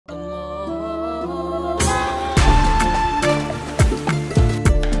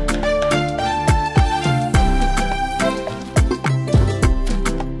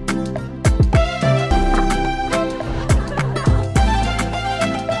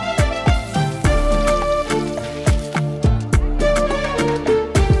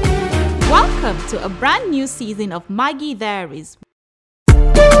to a brand new season of Maggi Diaries.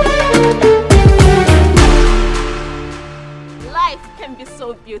 Life can be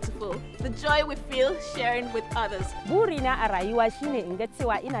so beautiful. The joy we feel sharing with others. Burina a rayuwa shine in ga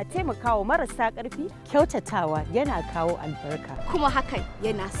cewa ina taimakawa marasa ƙarfi, kyautatawa yana kawo albarka. Kuma hakan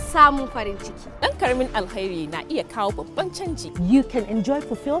yana samun farin ciki. Dan karamin alkhairi na iya kawo babban canji. You can enjoy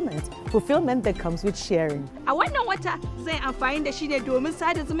fulfillment that comes with sharing. A wannan wata zai amfani da shi ne domin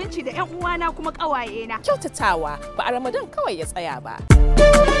sada zumunci da 'yan uwana kuma ƙawayena. Kyautatawa ba a Ramadan kawai ya tsaya ba.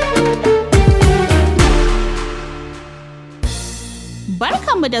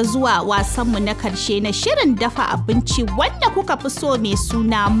 Barkanmu da zuwa wasanmu na karshe na shirin dafa abinci wanda kuka fi so mai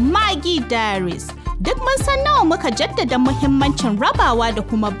suna Maggi Diaries. Duk mun san nawa muka jaddada muhimmancin rabawa da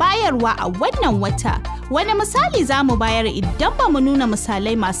kuma bayarwa a wannan wata. Wani misali za mu bayar idan ba mu nuna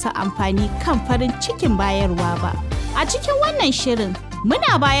misalai masu amfani kan farin cikin bayarwa ba. A cikin wannan shirin,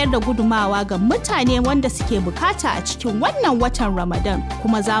 muna bayar da gudumawa ga mutane wanda suke bukata a cikin wannan watan Ramadan,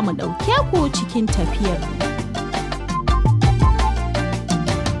 kuma za mu ɗauke ku cikin tafiyar.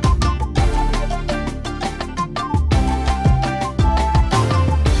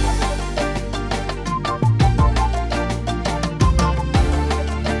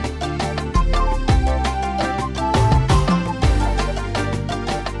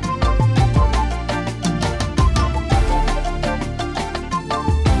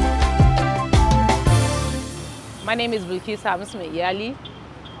 My name is Bilkisa Iyali.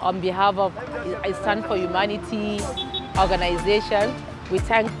 On behalf of I Stand for Humanity organization, we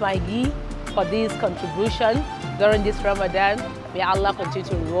thank Maggi for this contribution during this Ramadan. May Allah continue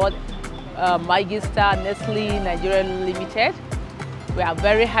to reward Maggi Star Nestle Nigeria Limited. We are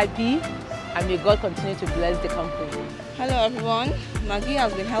very happy and may God continue to bless the company. Hello everyone, Maggi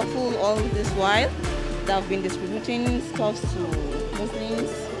has been helpful all this while. They have been distributing stuff to Muslims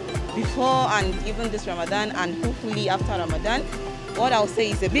before and even this Ramadan and hopefully after Ramadan. What I'll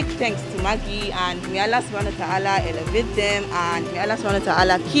say is a big thanks to Maggi, and may Allah subhanahu wa ta'ala elevate them, and may Allah subhanahu wa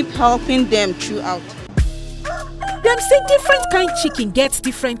ta'ala keep helping them throughout. Them say different kind chicken gets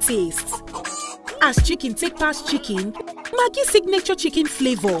different tastes. As chicken take past chicken, Maggi signature chicken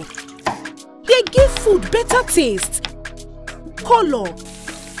flavor. They give food better taste, color,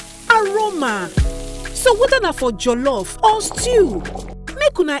 aroma. So whether na for jollof or stew,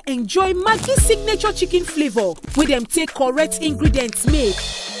 make una enjoy Maggi signature chicken flavor with them take correct ingredients make.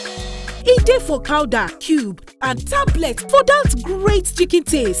 E dey for powder, cube and tablet for that great chicken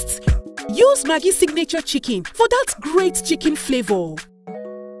taste. Use Maggi signature chicken for that great chicken flavor.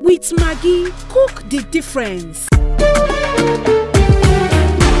 With Maggi, cook the difference.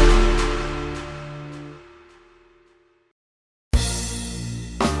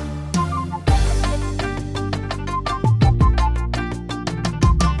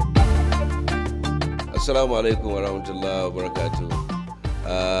 Assalamu alaikum warahmatullahi wabarakatuh.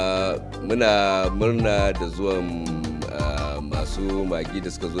 Muna murna da zuwan masu Maggi da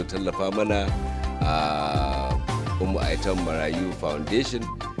suka zo tallafa mana a Aitan Marayu Foundation.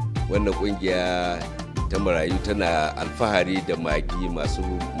 Wannan kungiya ta marayu tana alfahari da Maggi, masu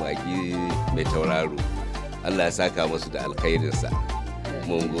Maggi mai tauraro. Allah ya saka musu da alkhairinsa.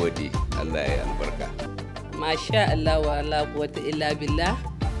 Mun gode, Allah ya albarka. Masha Allah wa la quwwata illa billah.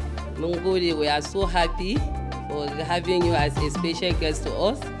 Mungode, we are so happy for having you as a special guest to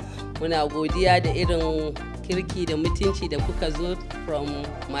us. Muna godiya da irin kirki da mutunci da kuka zo from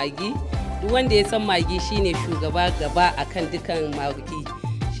Maggi. Duk wanda ya san Maggi shine shugaba gaba akan dukan Maggi.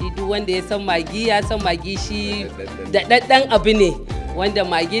 Shi duk wanda ya san Maggi ya san Maggi shi daɗaɗɗen abu ne wanda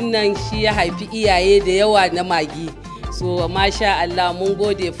Maggin nan shi ya haifi iyaye da yawa na Maggi. So masha Allah mun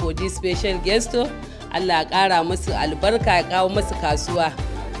gode for this special guest. Allah ya ƙara musu albarka, ya kawo musu kasuwa.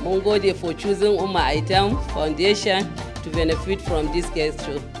 Mun gode for choosing Aitan Foundation to benefit from this guest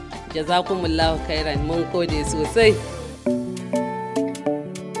show. Jazakumullahu khairan, mun gode sosai.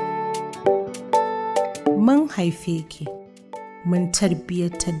 Mun haife ki, mun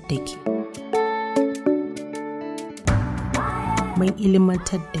tarbiyyatar da ki. Mun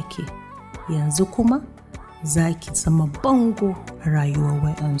ilimantar da ki, yanzu kuma za ki zama bango a rayuwar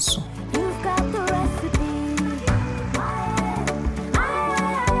wayansu.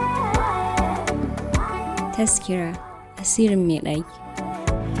 Taskira, asirin mai ɗaki.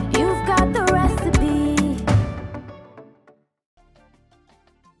 You've got the recipe.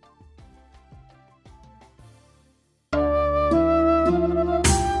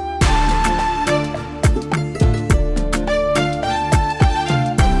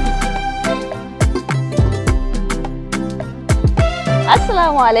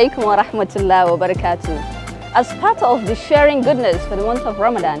 Assalamu alaikum wa rahmatullahi wa barakatuh. As part of the sharing goodness for the month of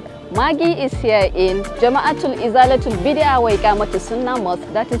Ramadan, Maggi is here in Jama'atul Izalatul Bid'ah wa Iqamatus Sunnah Mosque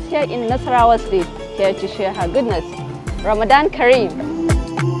that is here in Nasarawa State, here to share her goodness. Ramadan Kareem.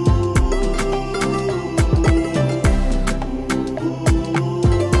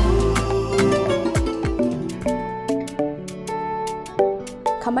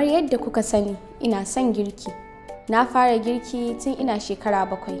 Kamar yadda kuka sani, ina son girki. Na fara girki tun ina shekara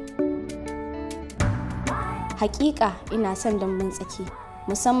 7. Hakika ina son dambun tsaki,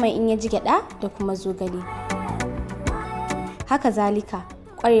 musamman in ya ji gyada da kuma zogale. Haka zalika,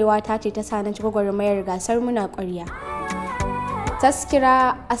 kwarewa ta ce ta sa na ci gwagwarmayar gasar muna ƙwarya.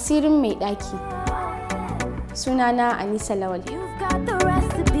 Taskira asirin mai ɗaki. Sunana Anisa Lawal.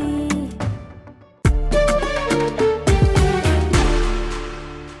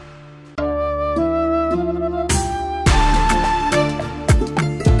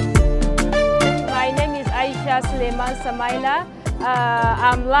 Suleiman Samaila.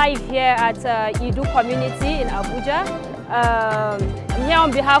 I'm live here at Idu community in Abuja. I'm here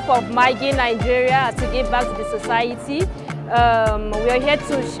on behalf of Maggi Nigeria to give back to the society. We are here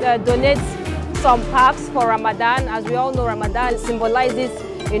to donate some packs for Ramadan. As we all know, Ramadan symbolizes,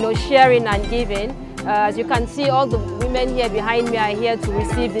 sharing and giving. As you can see, all the women here behind me are here to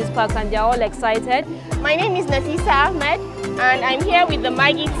receive these packs, and they're all excited. My name is Nafisa Ahmed, and I'm here with the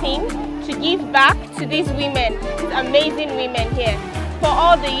Maggi team to give back to these women, these amazing women here. For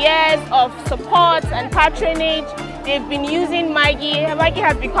all the years of support and patronage, they've been using Maggi. Maggi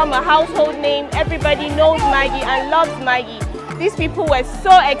has become a household name. Everybody knows Maggi and loves Maggi. These people were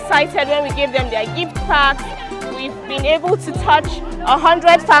so excited when we gave them their gift packs. We've been able to touch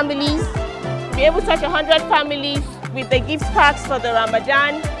 100 families. We've been able to touch 100 families with the gift packs for the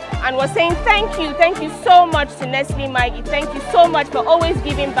Ramadan. And we're saying thank you so much to Nestle Maggi. Thank you so much for always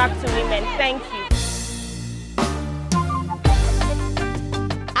giving back to women. Thank you.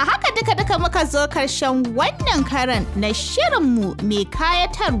 A haka duka muka zo karshen wannan karan na shirinmu mai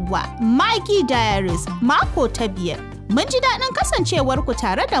kayatarwa Maggi Diaries mako ta 5. Mun ji daɗin kasancewarku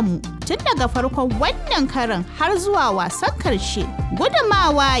tare da mu tun daga farkon wannan karan har zuwa wasan karshe.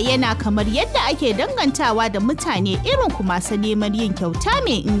 Gudumawa yana kamar yadda ake dangantawa da mutane irin ku masu neman yin kyauta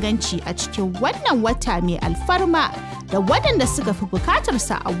mai inganci a cikin wannan wata mai alfarma da waɗanda suka fi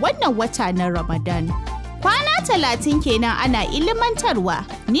bukatarsa a wannan wata na Ramadan. Kwana 30 kenan ana ilimantarwa,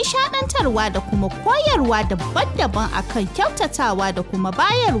 nishadantarwa da kuma koyarwa daban-daban akan kyautatawa da kuma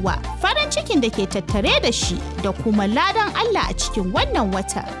bayarwa, farin cikin da ke tattare da shi da kuma ladan Allah a cikin wannan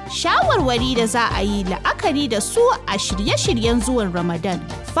wata. Shawarwari da za a yi la'akari da su a shirye-shiryen zuwan Ramadan.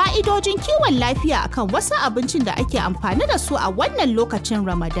 Fa'idojin kiwon lafiya akan wasu abincin da ake amfani da su a wannan lokacin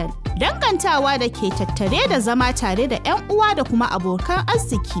Ramadan. Dangantawa da ke tattare da zama tare da 'yan uwa da kuma abokan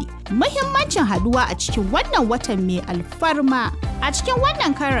arziki. Muhimmancin haduwa a cikin wannan watan mai alfarma. A cikin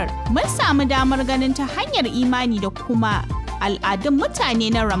wannan karar, mun samu damar ganin ta hanyar imani da kuma al'adun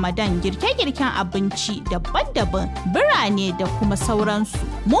mutane na Ramadan, girke-girken abinci daban-daban, birane da kuma sauransu.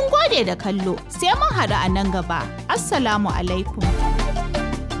 Mun gode da kallo, sai mun haɗu a nan gaba. Assalamu alaikum.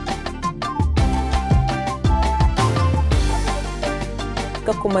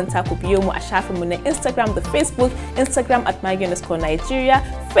 Ka kumanta ku biyo mu a shafinmu na Instagram da Facebook, Instagram at Maggi_Nigeria,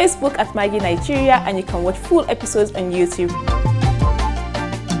 Facebook at Maggi Nigeria, and you can watch full episodes on YouTube.